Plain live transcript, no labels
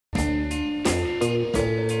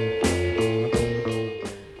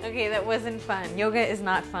wasn't fun. Yoga is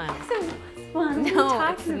not fun. It was fun. No,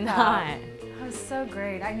 it's not. It was so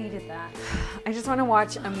great. I needed that. I just want to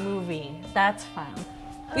watch a movie. That's fun.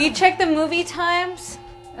 Will you check the movie times?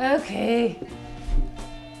 Okay.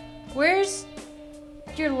 Where's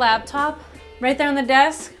your laptop? Right there on the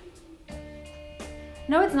desk?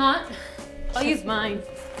 No, it's not. I'll use mine.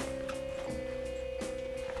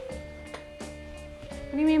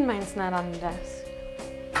 What do you mean mine's not on the desk?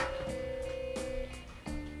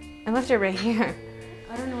 I left it right here.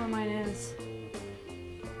 I don't know where mine is.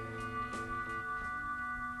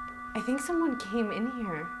 I think someone came in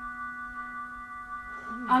here.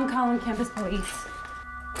 I'm calling campus police.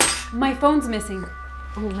 My phone's missing.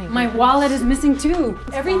 Oh my goodness. My wallet is missing too.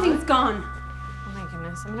 Everything's gone. Oh my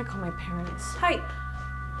goodness, I'm gonna call my parents. Hi.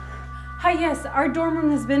 Hi, yes, our dorm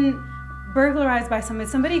room has been burglarized by somebody.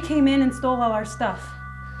 Somebody came in and stole all our stuff.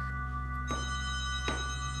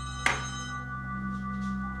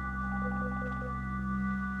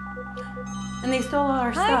 And they stole all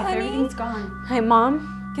our stuff. Honey. Everything's gone. Hi,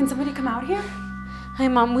 Mom. Can somebody come out here? Hi,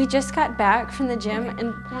 Mom. We just got back from the gym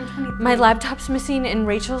and 123. my laptop's missing and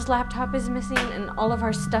Rachel's laptop is missing and all of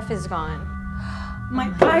our stuff is gone. My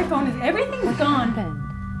iPhone is, everything's gone.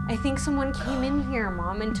 I think someone came in here,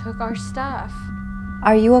 Mom, and took our stuff.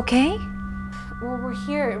 Are you okay? Well, we're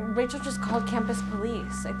here. Rachel just called campus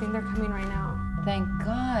police. I think they're coming right now. Thank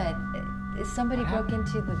God. Somebody broke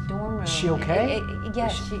into the dorm room. Is she okay?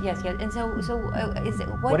 Yes, yes. And so is it,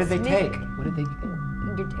 What did they take? What did they?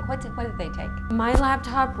 What did they take? My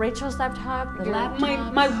laptop, Rachel's laptop, The your-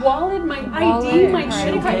 laptop. My wallet, my Wallet, ID, my right.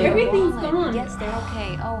 credit card, Okay. everything's Wallet. gone. Yes, they're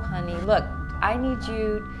okay. Oh, honey, look, I need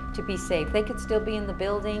you to be safe. They could still be in the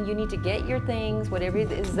building. You need to get your things, whatever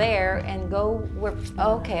is there, and go where.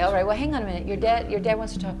 Okay, all right. Well, hang on a minute. Your dad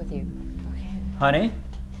wants to talk with you. Okay. Honey,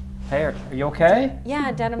 hey, are you okay?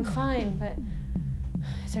 Yeah, Dad, I'm fine, but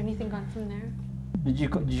is there anything gone from there? Did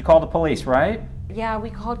you call the police, right? Yeah, we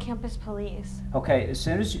called campus police. Okay, as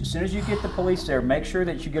soon as you get the police there, make sure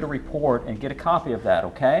that you get a report and get a copy of that,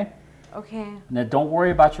 okay? Okay. Now, don't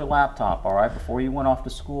worry about your laptop, all right? Before you went off to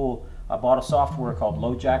school, I bought a software called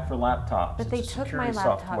LoJack for laptops. But they It's a took my security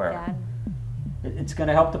laptop, software. Dad. It's going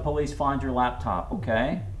to help the police find your laptop,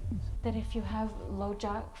 okay? That if you have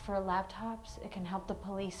lojack for laptops, it can help the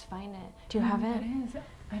police find it. Do you have it? What is it?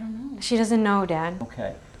 I don't know. She doesn't know, Dad.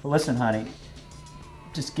 Okay. Well, listen, honey,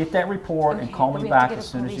 just get that report and Okay, call but me we have to back get as a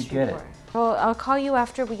soon as you police get report. Well, I'll call you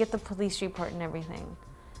after we get the police report and everything.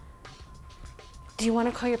 Do you want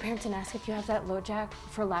to call your parents and ask if you have that lojack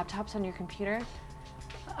for laptops on your computer?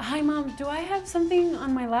 Hi, Mom. Do I have something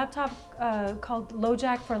on my laptop called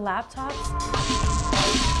lojack for laptops?